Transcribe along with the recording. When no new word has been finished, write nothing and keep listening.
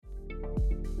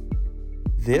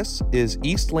This is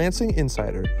East Lansing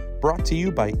Insider, brought to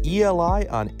you by ELI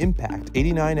on Impact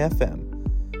 89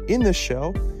 FM. In this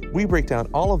show, we break down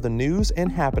all of the news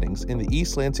and happenings in the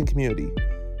East Lansing community.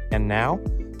 And now,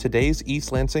 today's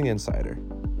East Lansing Insider.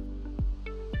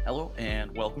 Hello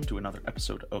and welcome to another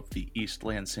episode of the East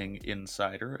Lansing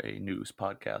Insider, a news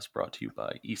podcast brought to you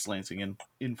by East Lansing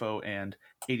Info and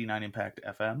 89 Impact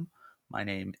FM. My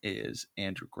name is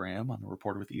Andrew Graham. I'm a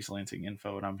reporter with East Lansing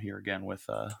Info, and I'm here again with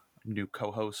a new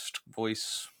co-host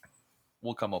voice.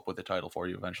 We'll come up with a title for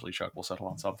you eventually, Chuck. We'll settle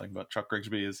on something, but Chuck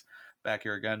Grigsby is back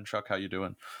here again. Chuck, how you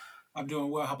doing? I'm doing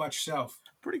well. How about yourself?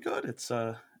 Pretty good.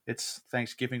 It's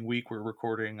Thanksgiving week. We're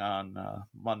recording on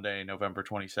Monday, November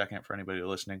 22nd for anybody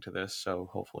listening to this. So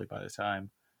hopefully by the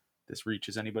time this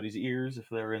reaches anybody's ears, if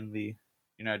they're in the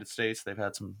United States, they've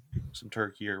had some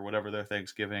turkey or whatever their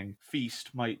Thanksgiving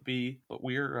feast might be. But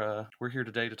we're here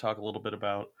today to talk a little bit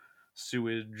about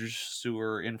sewage,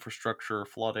 sewer infrastructure,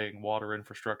 flooding, water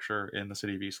infrastructure in the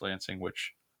city of East Lansing,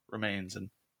 which remains an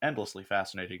endlessly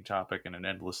fascinating topic and an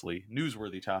endlessly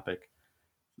newsworthy topic,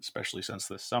 especially since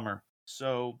this summer.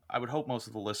 So I would hope most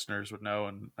of the listeners would know,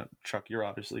 and Chuck, you're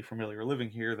obviously familiar living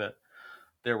here, that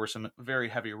there were some very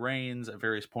heavy rains at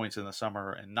various points in the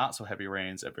summer and not so heavy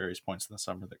rains at various points in the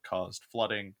summer that caused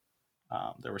flooding.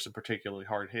 There were some particularly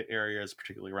hard-hit areas,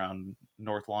 particularly around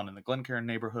North Lawn in the Glencairn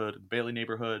neighborhood and Bailey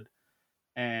neighborhood.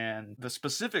 And the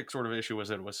specific sort of issue was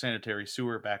that it was sanitary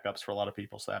sewer backups for a lot of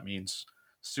people, so that means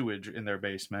sewage in their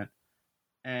basement.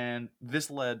 And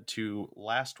this led to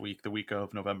last week, the week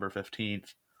of November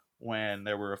 15th, when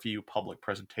there were a few public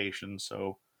presentations.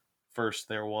 So first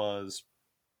there was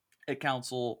a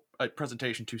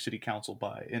presentation to City Council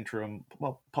by interim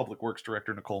Public Works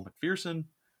Director Nicole McPherson.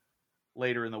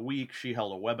 Later in the week, she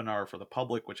held a webinar for the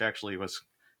public, which actually was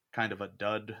kind of a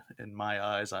dud in my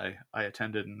eyes. I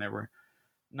attended, and there were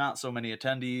not so many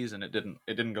attendees, and it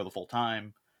didn't go the full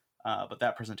time. But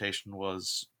that presentation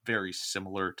was very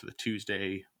similar to the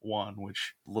Tuesday one,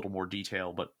 which a little more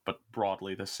detail, but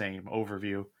broadly the same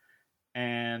overview.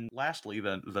 And lastly,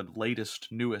 the latest,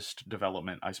 newest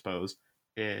development, I suppose,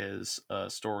 is a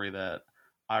story that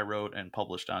I wrote and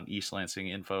published on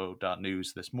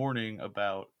eastlansinginfo.news this morning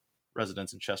about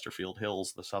residents in Chesterfield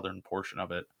Hills, the southern portion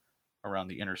of it, around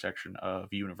the intersection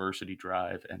of University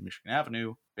Drive and Michigan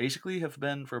Avenue, basically have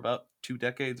been for about 2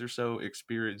 decades or so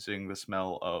experiencing the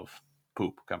smell of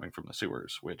poop coming from the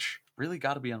sewers, which really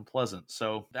got to be unpleasant.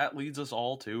 So that leads us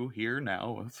all to here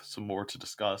now with some more to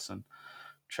discuss. And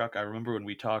Chuck, I remember when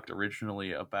we talked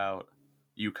originally about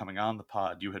you coming on the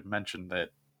pod, you had mentioned that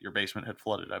your basement had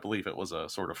flooded. I believe it was a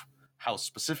sort of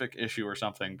house-specific issue or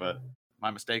something, but am I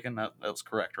mistaken? That's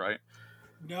correct, right?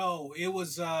 No, it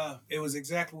was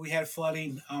exactly, we had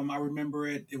flooding. I remember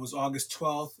it. It was August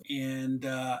 12th, and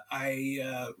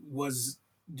I was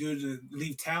due to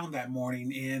leave town that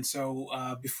morning. And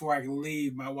so before I could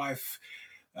leave, my wife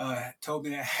told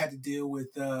me that I had to deal with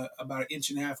about 1.5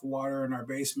 inches of water in our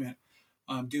basement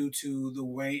due to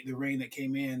the rain that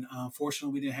came in.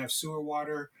 Fortunately, we didn't have sewer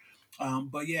water.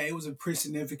 But yeah, it was a pretty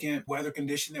significant weather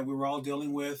condition that we were all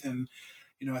dealing with. And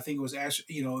I think it was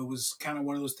actually, it was kind of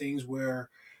one of those things where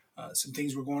some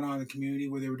things were going on in the community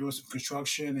where they were doing some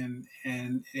construction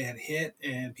and it had hit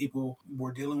and people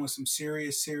were dealing with some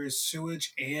serious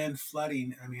sewage and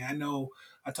flooding. I mean,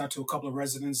 I talked to a couple of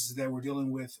residents that were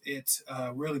dealing with it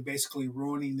really basically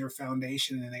ruining their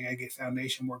foundation, and they got to get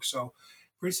foundation work. So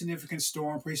pretty significant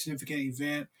storm, pretty significant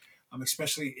event,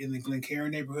 especially in the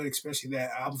Glencairn neighborhood, especially that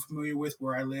I'm familiar with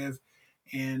where I live.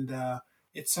 And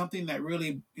it's something that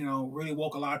really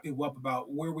woke a lot of people up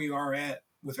about where we are at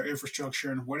with our infrastructure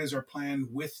and what is our plan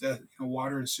with the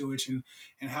water and sewage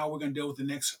and how we're going to deal with the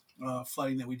next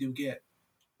flooding that we do get.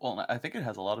 Well, I think it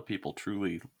has a lot of people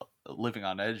truly living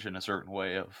on edge in a certain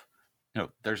way of,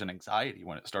 there's an anxiety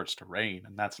when it starts to rain,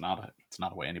 and it's not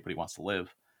a way anybody wants to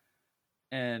live.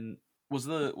 And was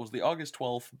the August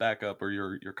 12th backup, or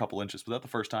your couple inches, was that the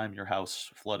first time your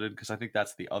house flooded? Because I think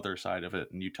that's the other side of it,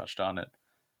 and you touched on it.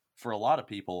 For a lot of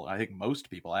people, I think most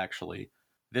people actually,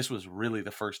 this was really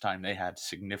the first time they had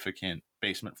significant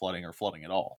basement flooding or flooding at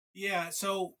all. Yeah,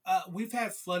 so we've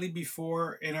had flooding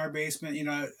before in our basement.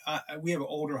 We have an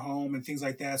older home and things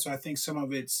like that, so I think some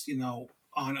of it's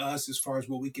on us as far as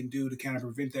what we can do to kind of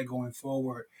prevent that going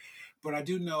forward. But I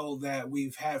do know that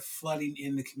we've had flooding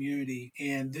in the community,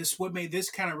 and what made this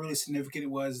kind of really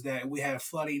significant was that we had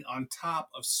flooding on top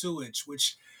of sewage,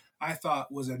 which I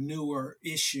thought was a newer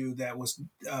issue that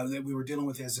we were dealing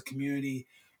with as a community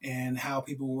and how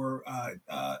people were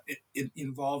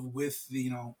involved with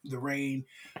the rain,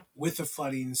 with the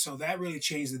flooding. So that really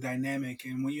changed the dynamic.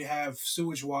 And when you have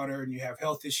sewage water and you have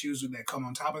health issues that come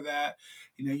on top of that,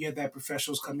 you have that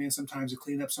professionals come in sometimes to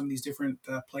clean up some of these different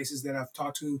places that I've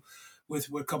talked to with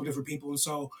a couple different people. And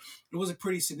so it was a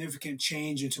pretty significant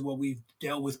change into what we've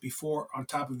dealt with before, on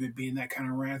top of it being that kind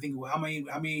of rain. I think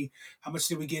how much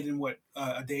did we get in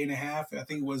a day and a half? I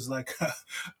think it was like a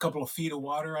couple of feet of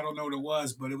water. I don't know what it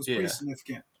was, but it was pretty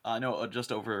significant. I know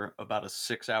just over about a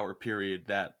 6-hour period,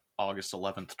 that August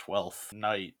 11th, 12th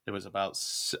night, it was about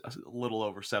a little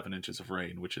over 7 inches of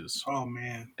rain, which is, oh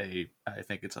man, I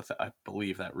think I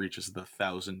believe that reaches the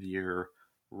 1,000-year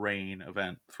rain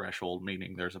event threshold,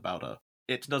 meaning there's about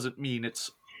it doesn't mean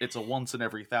it's a once in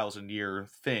every 1,000-year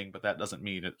thing, but that doesn't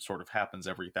mean it sort of happens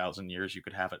every 1,000 years. You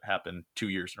could have it happen 2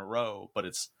 years in a row, but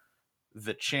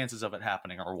the chances of it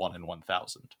happening are 1 in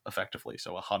 1,000, effectively,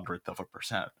 so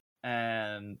 0.01%.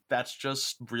 And that's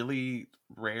just really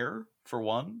rare, for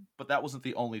one. But that wasn't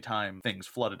the only time things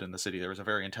flooded in the city. There was a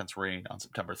very intense rain on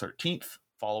September 13th,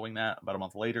 following that, about a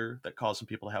month later, that caused some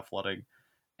people to have flooding.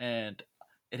 And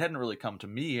it hadn't really come to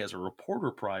me as a reporter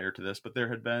prior to this, but there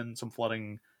had been some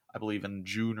flooding, I believe, in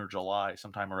June or July,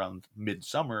 sometime around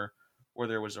midsummer, where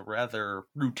there was a rather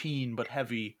routine but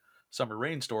heavy summer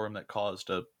rainstorm that caused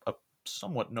a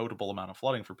somewhat notable amount of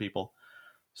flooding for people.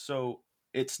 So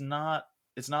it's not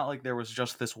like there was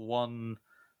just this one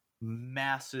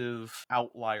massive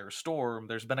outlier storm.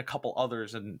 There's been a couple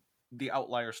others, and the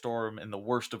outlier storm and the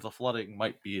worst of the flooding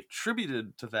might be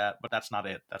attributed to that, but that's not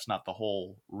it. That's not the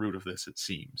whole root of this, it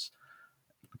seems.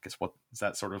 I guess what is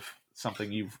that sort of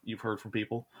something you've heard from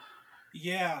people?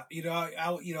 Yeah,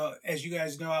 as you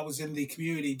guys know, I was in the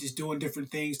community just doing different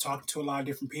things, talking to a lot of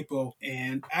different people.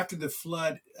 And after the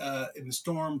flood and the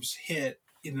storms hit,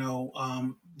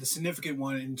 the significant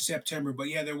one in September, but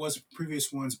yeah, there was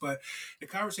previous ones. But the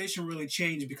conversation really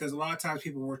changed because a lot of times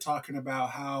people were talking about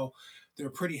how they're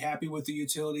pretty happy with the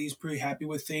utilities, pretty happy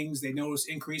with things. They notice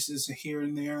increases here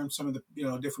and there and some of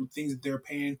the different things that they're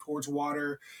paying towards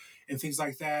water and things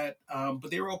like that.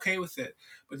 But they were okay with it.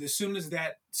 But as soon as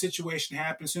that situation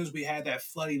happened, as soon as we had that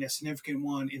flooding, that significant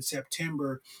one in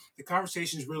September, the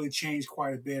conversations really changed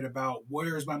quite a bit about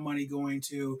where is my money going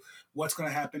to, what's going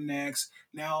to happen next.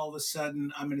 Now, all of a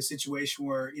sudden, I'm in a situation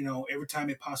where, every time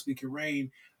it possibly could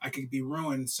rain, I could be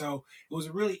ruined. So it was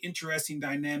a really interesting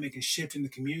dynamic and shift in the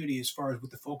community as far as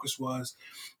what the focus was.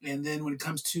 And then when it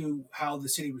comes to how the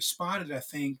city responded, I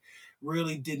think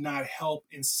really did not help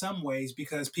in some ways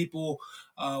because people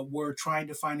were trying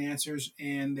to find answers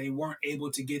and they weren't able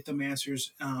to get them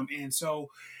answers. And so,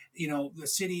 the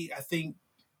city, I think,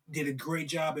 did a great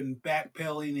job in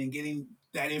backpedaling and getting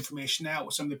that information out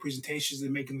with some of the presentations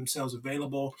and making themselves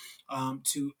available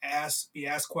to be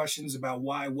asked questions about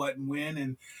why, what, and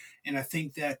when. And I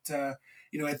think that,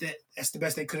 that's the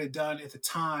best they could have done at the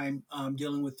time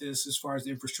dealing with this as far as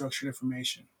the infrastructure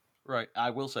information. Right. I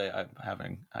will say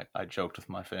I joked with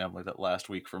my family that last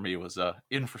week for me was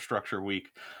infrastructure week,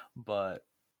 but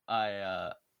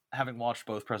I having watched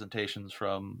both presentations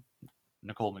from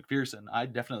Nicole McPherson, I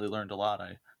definitely learned a lot.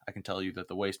 I can tell you that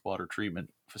the wastewater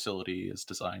treatment facility is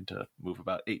designed to move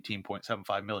about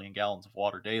 18.75 million gallons of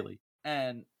water daily.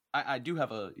 And I do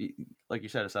have like you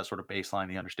said, it's that sort of baseline,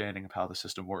 the understanding of how the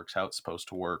system works, how it's supposed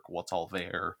to work, what's all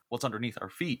there, what's underneath our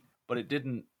feet. But it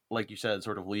didn't, like you said,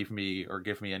 sort of leave me or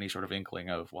give me any sort of inkling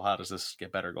of, well, how does this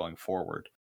get better going forward?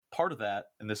 Part of that,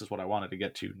 and this is what I wanted to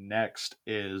get to next,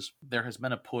 is there has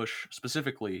been a push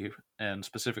specifically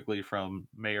from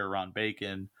Mayor Ron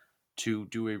Bacon to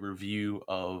do a review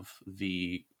of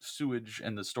the sewage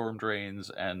and the storm drains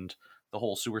and the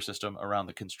whole sewer system around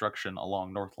the construction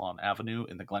along North Lawn Avenue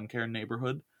in the Glencairn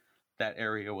neighborhood. That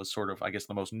area was sort of, I guess,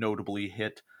 the most notably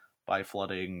hit by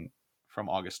flooding from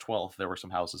August 12th. There were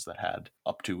some houses that had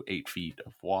up to 8 feet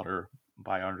of water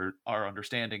by our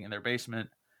understanding in their basement.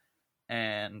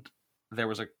 And there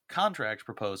was a contract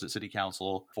proposed at City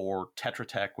Council for Tetra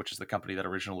Tech, which is the company that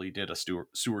originally did a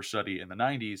sewer study in the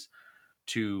 90s,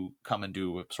 to come and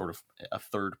do a sort of a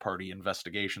third-party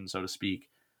investigation, so to speak.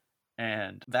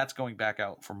 And that's going back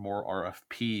out for more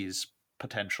RFPs,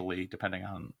 potentially, depending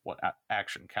on what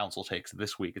action Council takes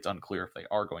this week. It's unclear if they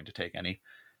are going to take any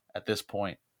at this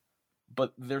point.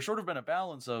 But there's sort of been a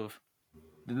balance of,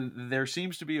 there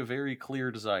seems to be a very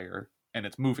clear desire, and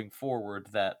it's moving forward,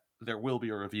 that there will be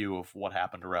a review of what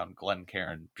happened around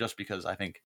Glencairn, just because I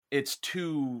think it's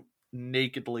too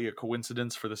nakedly a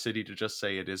coincidence for the city to just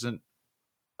say it isn't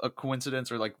a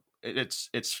coincidence, or like it's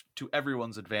to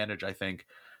everyone's advantage, I think,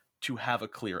 to have a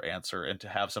clear answer and to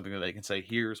have something that they can say,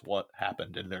 here's what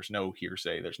happened, and there's no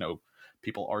hearsay, there's no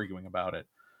people arguing about it.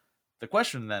 The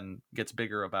question then gets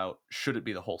bigger about, should it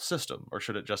be the whole system, or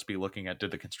should it just be looking at,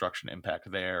 did the construction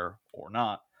impact there or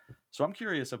not? So I'm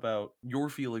curious about your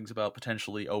feelings about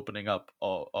potentially opening up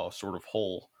a sort of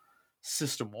whole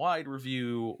system-wide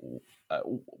review,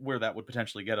 where that would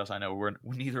potentially get us. I know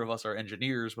neither of us are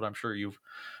engineers, but I'm sure you've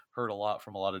heard a lot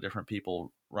from a lot of different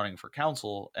people running for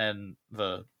council, and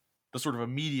the sort of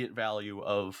immediate value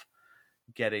of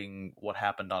getting what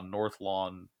happened on North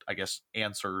Lawn, I guess,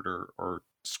 answered or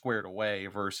squared away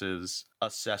versus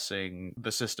assessing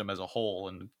the system as a whole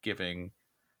and giving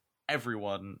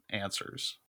everyone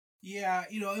answers. Yeah,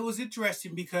 it was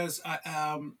interesting because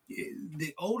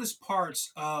the oldest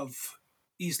parts of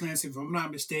East Lansing, if I'm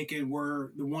not mistaken,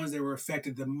 were the ones that were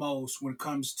affected the most when it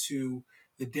comes to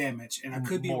the damage. And I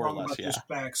could be More or wrong less, about those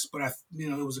facts, but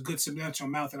it was a good substantial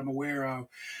amount that I'm aware of.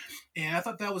 And I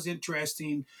thought that was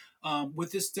interesting.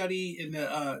 With this study in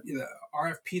the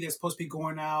RFP that's supposed to be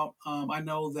going out, I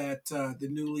know that the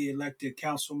newly elected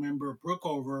council member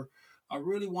Brookover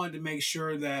really wanted to make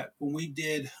sure that when we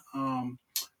did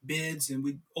bids and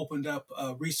we opened up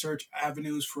research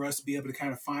avenues for us to be able to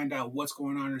kind of find out what's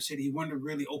going on in the city, he wanted to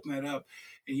really open that up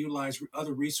and utilize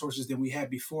other resources than we had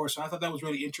before. So I thought that was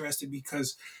really interesting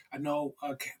because I know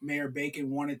Mayor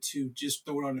Bacon wanted to just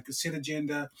throw it on the consent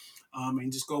agenda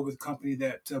and just go with a company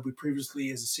that we previously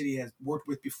as a city had worked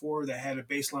with before that had a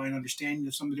baseline understanding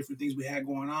of some of the different things we had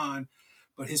going on.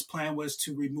 But his plan was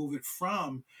to remove it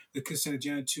from the consent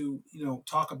agenda to,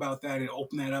 talk about that and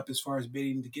open that up as far as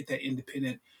bidding to get that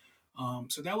independent.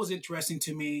 So that was interesting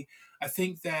to me. I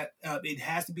think that it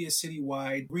has to be a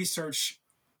citywide research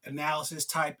analysis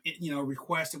type,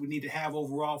 request that we need to have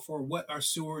overall for what our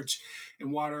sewage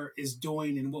and water is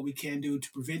doing and what we can do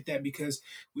to prevent that, because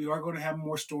we are going to have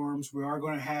more storms. We are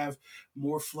going to have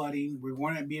more flooding. We're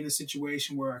going to be in a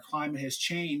situation where our climate has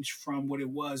changed from what it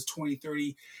was 20,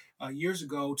 30 years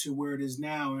ago to where it is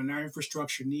now. And our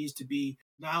infrastructure needs to be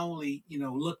not only,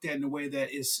 looked at in a way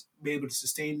that is be able to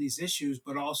sustain these issues,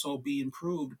 but also be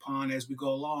improved upon as we go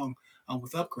along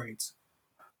with upgrades.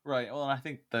 Right. Well, and I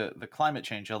think the climate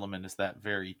change element is that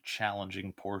very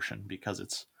challenging portion,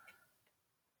 because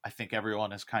I think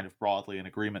everyone is kind of broadly in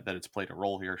agreement that it's played a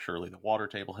role here. Surely the water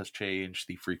table has changed,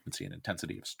 the frequency and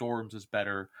intensity of storms is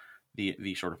better,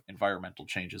 the sort of environmental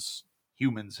changes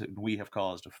humans we have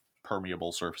caused of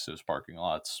permeable surfaces, parking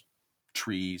lots,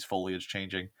 trees, foliage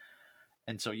changing.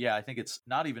 And so, yeah, I think it's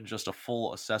not even just a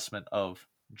full assessment of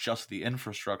just the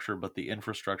infrastructure, but the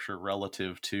infrastructure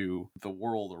relative to the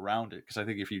world around it. Because I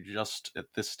think if you just at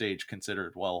this stage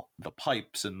considered, well, the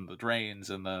pipes and the drains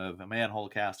and the manhole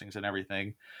castings and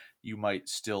everything, you might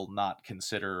still not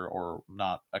consider or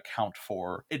not account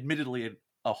for, admittedly,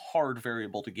 a hard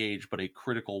variable to gauge, but a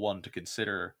critical one to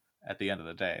consider at the end of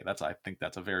the day. I think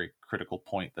that's a very critical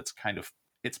point that's kind of,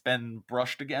 it's been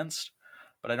brushed against,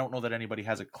 but I don't know that anybody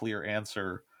has a clear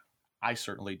answer. I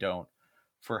certainly don't,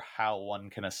 for how one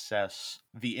can assess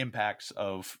the impacts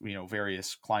of,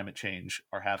 various climate change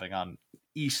are having on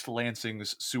East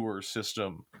Lansing's sewer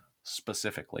system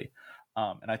specifically.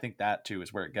 And I think that too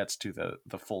is where it gets to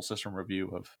the full system review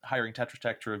of hiring Tetra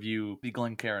Tech to review the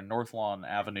Glencairn and North Lawn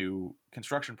Avenue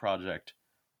construction project.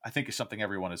 I think is something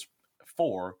everyone is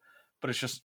for, but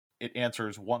it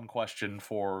answers one question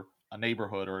for a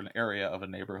neighborhood or an area of a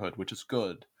neighborhood, which is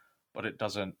good, but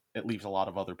it leaves a lot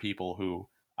of other people who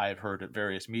I have heard at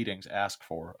various meetings ask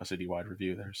for a citywide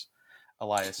review. There's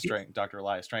Dr.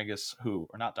 Elias Strangus,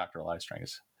 not Dr. Elias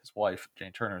Strangus, his wife,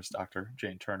 Jane Turner, is Dr.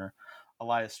 Jane Turner.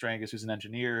 Elias Strangus, who's an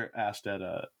engineer, asked at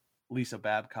Lisa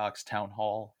Babcock's town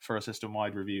hall for a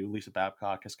system-wide review. Lisa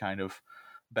Babcock has kind of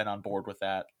been on board with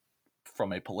that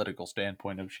from a political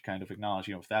standpoint, and she kind of acknowledged,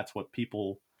 if that's what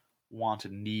people want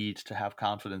and need to have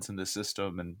confidence in this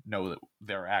system and know that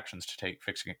there are actions to take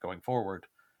fixing it going forward,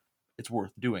 it's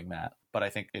worth doing that. But I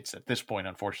think it's at this point,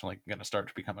 unfortunately, going to start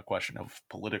to become a question of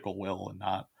political will and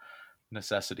not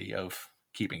necessity of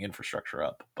keeping infrastructure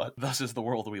up. But thus is the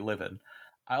world we live in.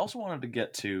 I also wanted to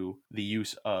get to the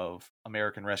use of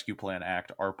American Rescue Plan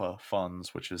Act, ARPA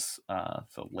funds, which is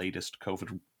the latest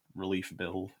COVID relief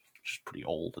bill, which is pretty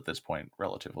old at this point,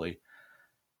 relatively.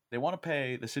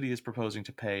 The city is proposing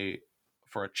to pay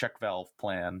for a check valve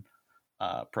plan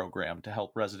program to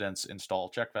help residents install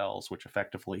check valves, which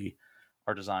effectively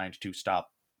are designed to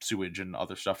stop sewage and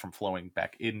other stuff from flowing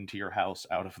back into your house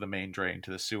out of the main drain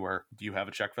to the sewer. Do you have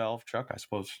a check valve, Chuck? I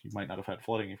suppose you might not have had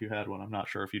flooding if you had one. I'm not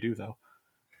sure if you do, though.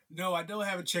 No, I don't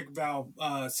have a check valve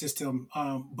system,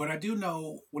 but I do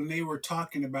know when they were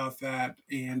talking about that,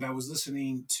 and I was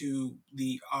listening to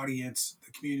the audience,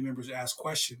 the community members ask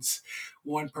questions.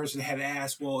 One person had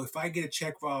asked, well, if I get a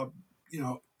check valve,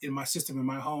 in my system, in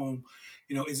my home,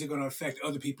 is it going to affect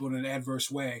other people in an adverse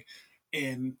way?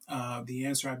 And the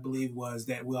answer, I believe, was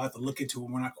that we'll have to look into it.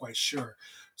 We're not quite sure.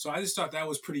 So I just thought that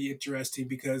was pretty interesting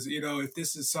because, if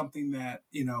this is something that,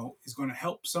 is going to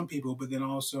help some people, but then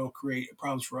also create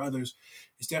problems for others,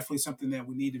 it's definitely something that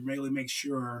we need to really make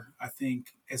sure, I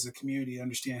think, as a community,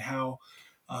 understand how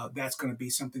that's going to be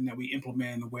something that we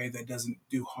implement in a way that doesn't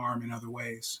do harm in other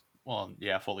ways. Well,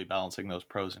 yeah, fully balancing those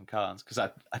pros and cons, because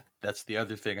that's the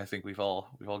other thing I think we've all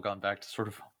gone back to sort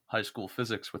of high school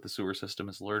physics with the sewer system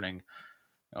is learning.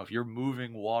 If you're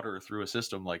moving water through a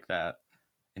system like that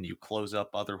and you close up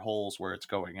other holes where it's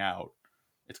going out,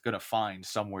 it's going to find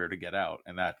somewhere to get out,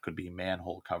 and that could be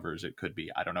manhole covers, it could be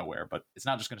I don't know where, but it's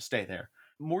not just going to stay there.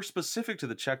 More specific to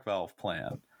the check valve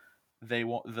plan,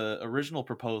 the original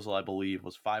proposal, I believe,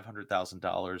 was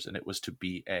 $500,000, and it was to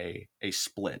be a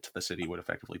split. The city would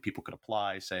effectively, people could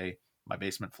apply, say, my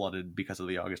basement flooded because of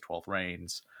the August 12th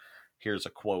rains. Here's a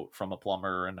quote from a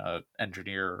plumber and an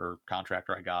engineer or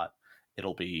contractor I got.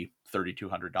 It'll be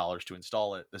 $3,200 to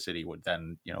install it. The city would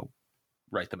then,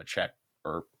 write them a check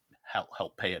or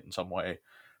help pay it in some way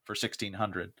for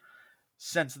 $1,600.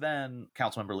 Since then,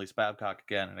 Councilmember Lisa Babcock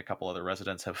again and a couple other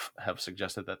residents have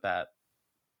suggested that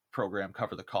program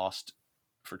cover the cost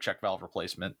for check valve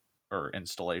replacement or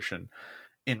installation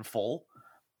in full,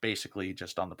 basically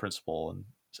just on the principle. And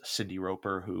Cindy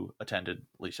Roper, who attended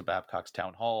Lisa Babcock's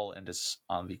town hall and is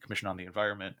on the Commission on the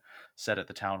Environment, said at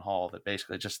the town hall that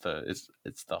basically just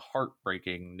it's the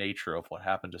heartbreaking nature of what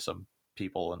happened to some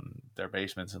people in their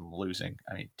basements and losing,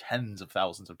 tens of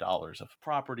thousands of dollars of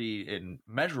property in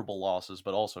measurable losses,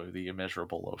 but also the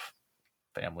immeasurable of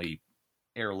family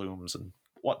heirlooms and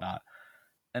whatnot.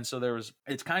 And so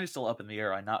it's kind of still up in the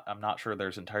air. I'm not sure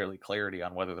there's entirely clarity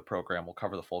on whether the program will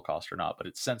cover the full cost or not, but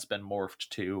it's since been morphed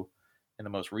to, in the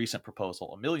most recent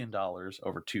proposal, $1 million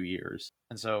over 2 years.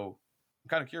 And so I'm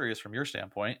kind of curious from your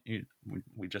standpoint,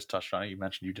 we just touched on it. You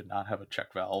mentioned you did not have a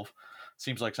check valve.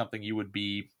 Seems like something you would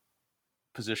be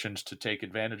positioned to take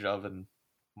advantage of and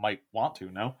might want to,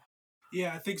 no?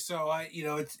 Yeah, I think so.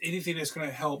 It's anything that's going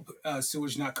to help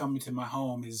sewage not coming to my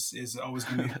home is always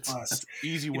going to be a plus. That's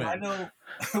easy win. I know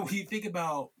when you think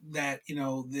about that,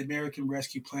 the American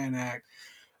Rescue Plan Act,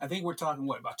 I think we're talking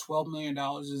about $12 million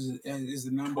is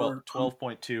the number.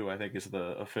 12.2, I think, is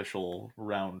the official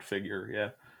round figure. Yeah.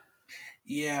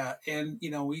 Yeah, and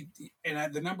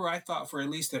the number I thought for at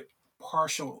least a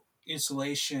partial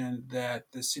installation that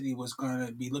the city was going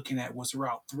to be looking at was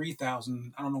around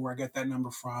 $3,000. I don't know where I got that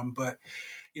number from, but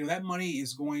that money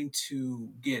is going to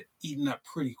get eaten up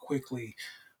pretty quickly.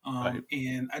 Right.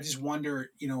 And I just wonder,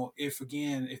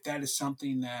 if that is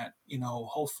something that,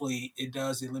 hopefully it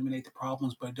does eliminate the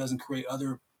problems, but it doesn't create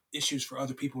other issues for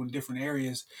other people in different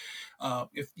areas.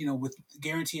 With the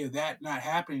guarantee of that not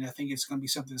happening, I think it's going to be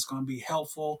something that's going to be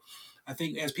helpful. I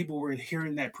think as people were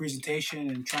hearing that presentation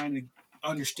and trying to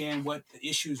understand what the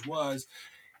issues was,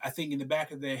 I think in the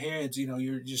back of their heads,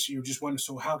 you're just wondering,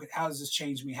 so how does this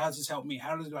change me? How does this help me?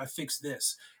 How do I fix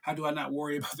this? How do I not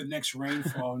worry about the next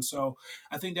rainfall? And so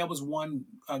I think that was one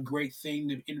great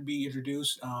thing to be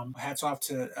introduced. Hats off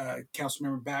to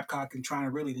Councilmember Babcock and trying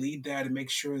to really lead that and make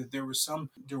sure that there was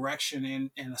some direction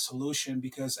and a solution,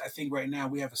 because I think right now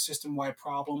we have a system-wide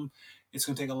problem. It's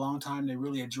going to take a long time to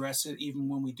really address it, even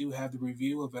when we do have the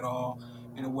review of it all,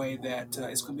 in a way that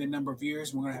it's going to be a number of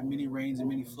years. We're going to have many rains and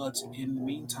many floods in the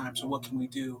meantime. So what can we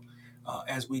do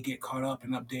as we get caught up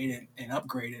and updated and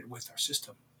upgraded with our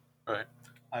system? Right.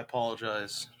 I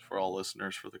apologize for all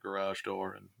listeners for the garage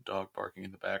door and dog barking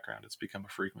in the background. It's become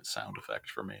a frequent sound effect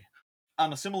for me.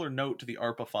 On a similar note to the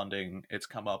ARPA funding, it's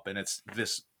come up, and it's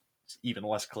even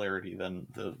less clarity than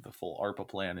the full ARPA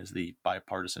plan is the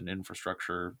bipartisan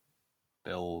infrastructure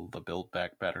bill, the Build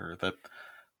Back Better,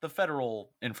 the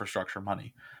federal infrastructure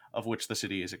money, of which the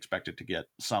city is expected to get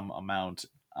some amount.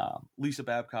 Lisa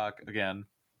Babcock, again,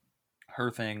 her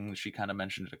thing, she kind of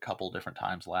mentioned it a couple different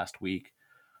times last week,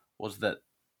 was that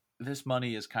this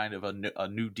money is kind of a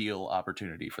New Deal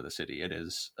opportunity for the city. It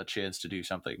is a chance to do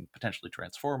something potentially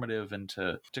transformative and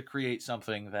to create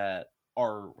something that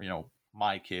our,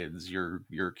 my kids, your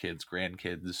kids,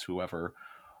 grandkids, whoever,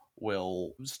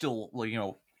 will still,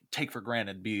 take for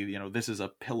granted, this is a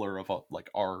pillar of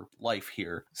our life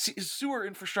here. Sewer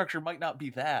infrastructure might not be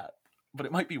that, but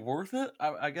it might be worth it.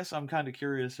 I guess I'm kind of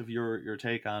curious of your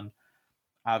take on,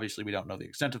 obviously we don't know the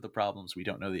extent of the problems. We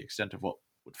don't know the extent of what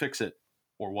would fix it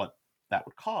or what that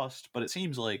would cost, but it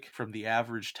seems like from the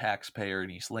average taxpayer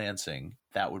in East Lansing,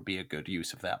 that would be a good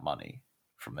use of that money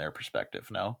from their perspective,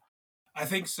 no? I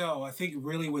think so. I think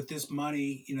really with this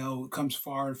money, it comes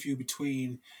far and few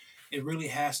between. it really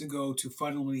has to go to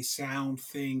fundamentally sound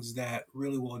things that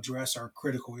really will address our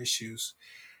critical issues.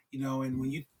 And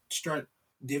when you start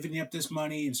divvying up this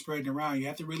money and spreading it around, you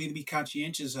have to really be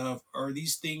conscientious of, are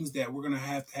these things that we're going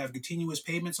to have continuous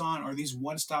payments on? Are these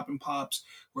one stop and pops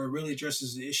where it really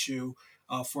addresses the issue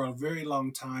for a very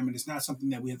long time? And it's not something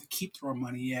that we have to keep throwing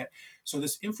money at. So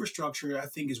this infrastructure, I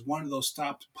think, is one of those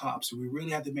stop pops. We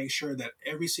really have to make sure that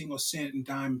every single cent and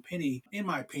dime and penny, in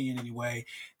my opinion anyway,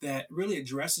 that really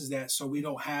addresses that, so we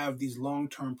don't have these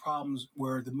long-term problems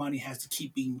where the money has to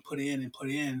keep being put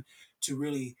in to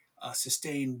really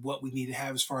sustain what we need to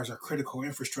have as far as our critical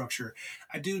infrastructure.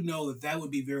 I do know that would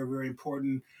be very, very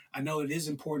important. I know it is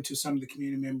important to some of the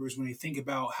community members when they think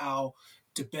about how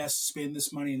to best spend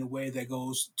this money in a way that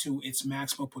goes to its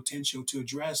maximum potential to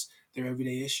address their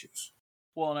everyday issues.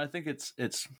 Well, and I think it's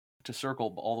to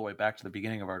circle all the way back to the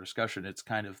beginning of our discussion, it's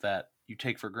kind of that you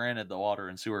take for granted the water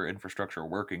and sewer infrastructure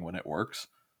working when it works.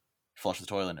 Flush the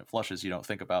toilet and it flushes, you don't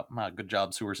think about, good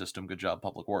job sewer system, good job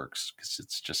public works, because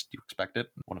it's just, you expect it.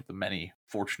 One of the many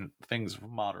fortunate things of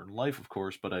modern life, of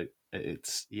course, but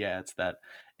it's that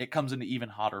it comes into even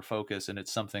hotter focus, and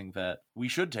it's something that we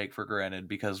should take for granted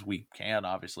because we can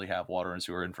obviously have water and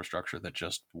sewer infrastructure that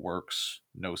just works,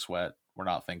 no sweat, we're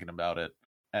not thinking about it.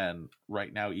 And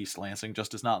right now, East Lansing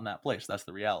just is not in that place. That's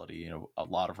the reality. A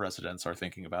lot of residents are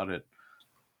thinking about it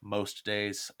most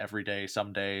days, every day,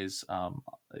 some days.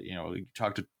 You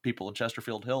talk to people in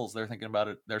Chesterfield Hills, they're thinking about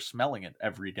it, they're smelling it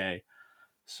every day.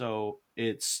 So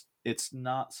it's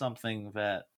not something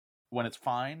that when it's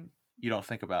fine, you don't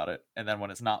think about it. And then when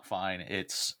it's not fine,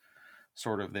 it's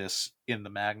sort of this in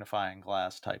the magnifying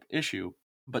glass type issue.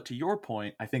 But to your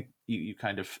point, I think you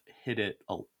kind of hit it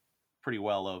pretty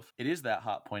well of, it is that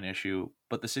hot point issue,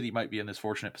 but the city might be in this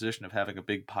fortunate position of having a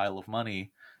big pile of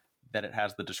money that it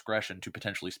has the discretion to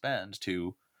potentially spend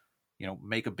to,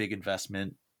 make a big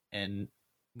investment in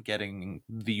getting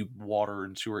the water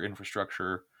and sewer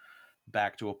infrastructure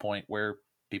back to a point where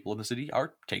people in the city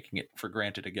are taking it for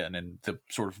granted again, in the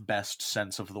sort of best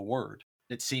sense of the word.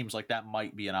 It seems like that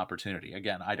might be an opportunity.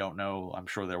 Again, I don't know. I'm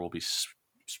sure there will be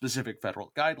specific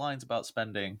federal guidelines about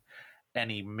spending.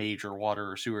 Any major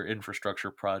water or sewer infrastructure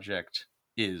project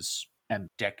is a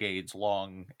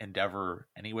decades-long endeavor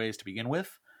anyways to begin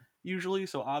with, usually.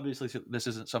 So obviously this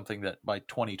isn't something that by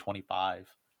 2025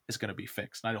 is going to be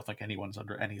fixed. And I don't think anyone's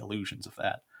under any illusions of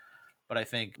that. But I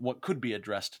think what could be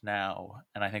addressed now,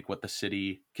 and I think what the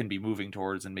city can be moving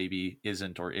towards and maybe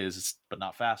isn't or is, but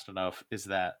not fast enough, is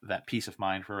that peace of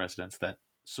mind for residents that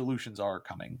solutions are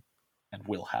coming and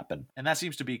will happen. And that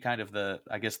seems to be kind of the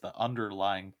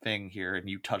underlying thing here, and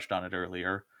you touched on it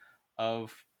earlier,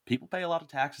 of people pay a lot of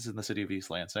taxes in the city of East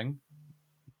Lansing.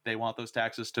 They want those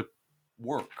taxes to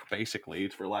work, basically,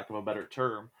 for lack of a better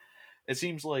term. It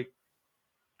seems like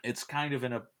it's kind of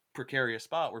in a precarious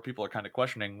spot where people are kind of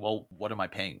questioning, well, what am I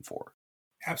paying for?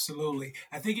 Absolutely.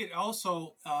 I think it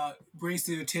also brings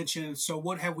to attention, so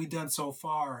what have we done so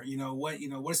far?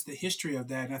 What's the history of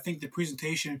that? And I think the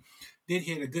presentation did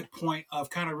hit a good point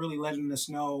of kind of really letting us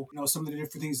know, some of the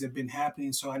different things that have been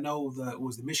happening. So I know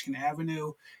the Michigan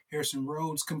Avenue, Harrison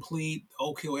Road's complete,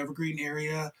 Oak Hill Evergreen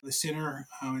area, the center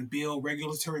and Beale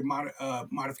regulatory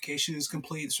modification is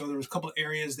complete. So there was a couple of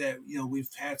areas that, we've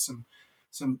had some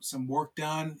work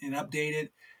done and updated.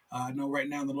 I know right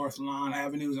now the North Lawn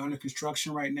Avenue is under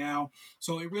construction right now.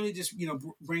 So it really just,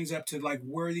 brings up to like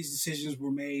where these decisions were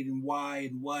made and why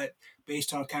and what,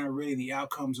 based on kind of really the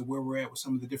outcomes of where we're at with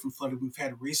some of the different flooding we've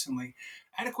had recently.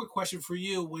 I had a quick question for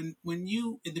you. When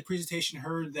you in the presentation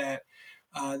heard that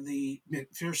the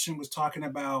McPherson was talking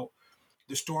about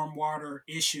the stormwater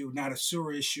issue, not a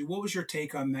sewer issue, what was your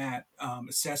take on that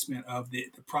assessment of the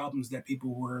problems that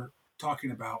people were talking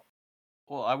about?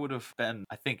 Well, I would have been,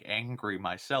 I think, angry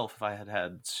myself if I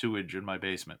had sewage in my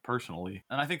basement personally.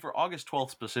 And I think for August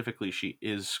 12th specifically, she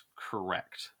is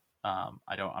correct. I'm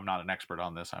not an expert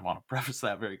on this. I want to preface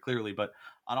that very clearly. But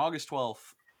on August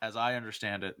 12th, as I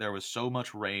understand it, there was so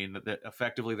much rain that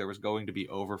effectively there was going to be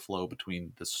overflow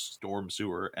between the storm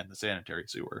sewer and the sanitary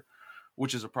sewer,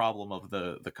 which is a problem of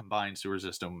the combined sewer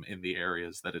system in the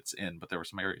areas that it's in. But there were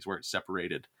some areas where it's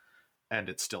separated, and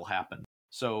it still happened.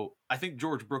 So I think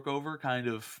George Brookover kind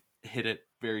of hit it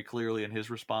very clearly in his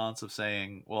response of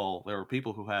saying, well, there were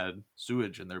people who had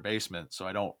sewage in their basement, so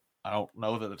I don't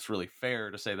know that it's really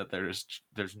fair to say that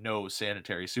there's no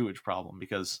sanitary sewage problem,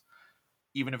 because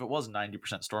even if it was 90%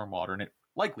 stormwater, and it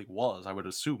likely was, I would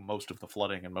assume most of the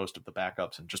flooding and most of the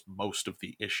backups and just most of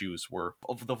the issues were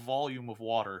of the volume of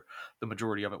water, the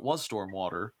majority of it was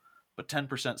stormwater. But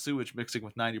 10% sewage mixing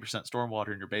with 90%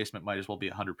 stormwater in your basement might as well be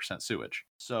 100% sewage.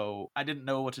 So I didn't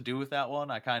know what to do with that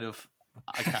one. I kind of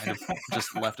I kind of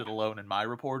just left it alone in my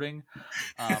reporting.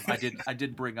 I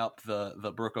did bring up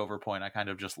the Brookover point. I kind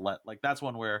of just that's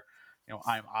one where,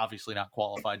 I'm obviously not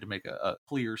qualified to make a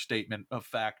clear statement of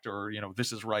fact or,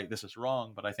 this is right, this is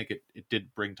wrong. But I think it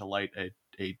did bring to light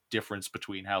a difference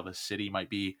between how the city might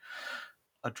be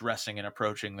addressing and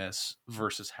approaching this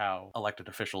versus how elected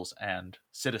officials and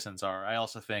citizens are. I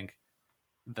also think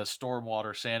the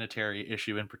stormwater sanitary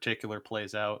issue in particular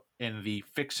plays out in the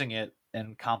fixing it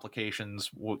and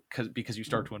complications because you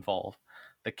start to involve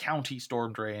the county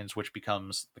storm drains, which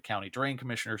becomes the county drain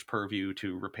commissioner's purview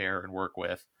to repair and work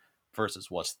with,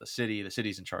 versus what's the city. The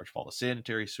city's in charge of all the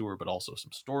sanitary sewer, but also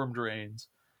some storm drains.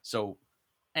 So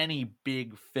any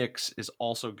big fix is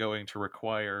also going to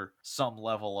require some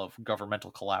level of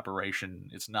governmental collaboration.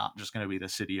 It's not just going to be the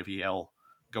city of EL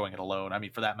going it alone. I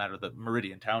mean, for that matter, the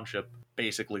Meridian Township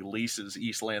basically leases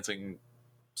East Lansing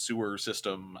sewer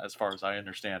system, as far as I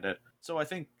understand it. So I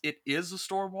think it is a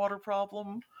stormwater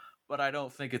problem, but I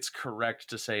don't think it's correct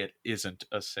to say it isn't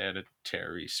a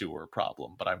sanitary sewer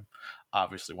problem. But I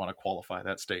obviously want to qualify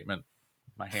that statement.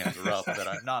 My hands are up that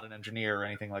I'm not an engineer or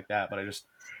anything like that, but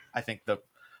I think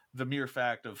the mere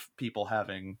fact of people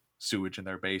having sewage in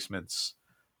their basements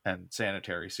and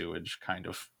sanitary sewage kind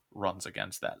of runs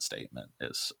against that statement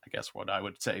is, I guess, what I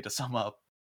would say to sum up.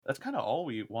 That's kind of all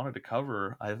we wanted to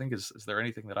cover. I think is there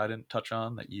anything that I didn't touch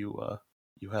on that you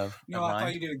have in mind? I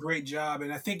thought you did a great job.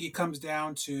 And I think it comes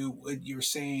down to what you're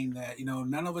saying that,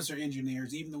 none of us are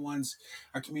engineers, even the ones,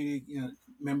 our community,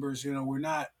 members, we're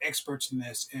not experts in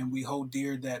this, and we hold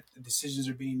dear that the decisions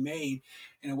are being made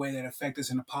in a way that affect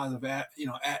us in a positive,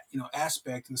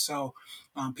 aspect. And so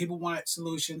people want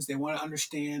solutions. They want to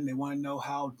understand. They want to know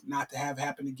how not to have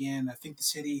happen again. I think the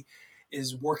city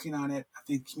is working on it. I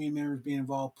think community members being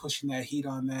involved, pushing that heat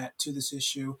on that to this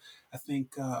issue. I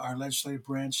think our legislative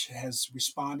branch has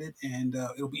responded, and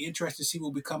it'll be interesting to see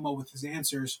what we come up with as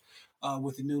answers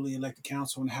with the newly elected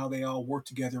council and how they all work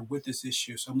together with this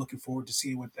issue. So I'm looking forward to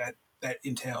seeing what that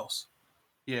entails.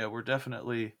 Yeah, we're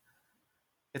definitely.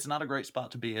 It's not a great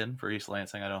spot to be in for East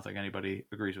Lansing. I don't think anybody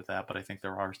agrees with that, but I think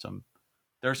there are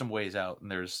some ways out,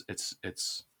 and it's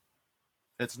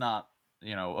not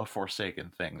a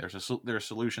forsaken thing. There's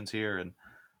solutions here, and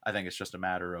I think it's just a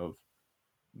matter of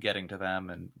getting to them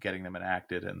and getting them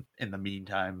enacted, and in the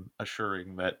meantime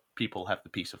assuring that people have the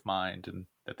peace of mind and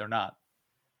that they're not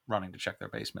running to check their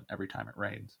basement every time it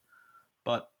rains.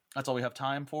 But that's all we have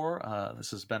time for.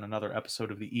 This has been another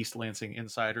episode of the East Lansing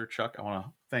Insider. Chuck, I want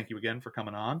to thank you again for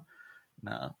coming on.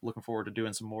 Looking forward to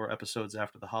doing some more episodes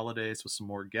after the holidays with some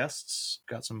more guests.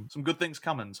 Got some good things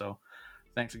coming, so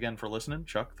thanks again for listening.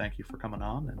 Chuck, thank you for coming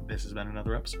on, and this has been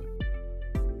another episode.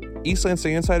 East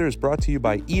Lansing Insider is brought to you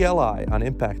by ELI on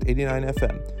Impact 89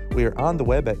 FM. We are on the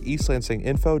web at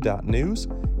eastlansinginfo.news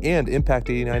and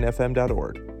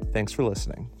impact89fm.org. Thanks for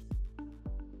listening.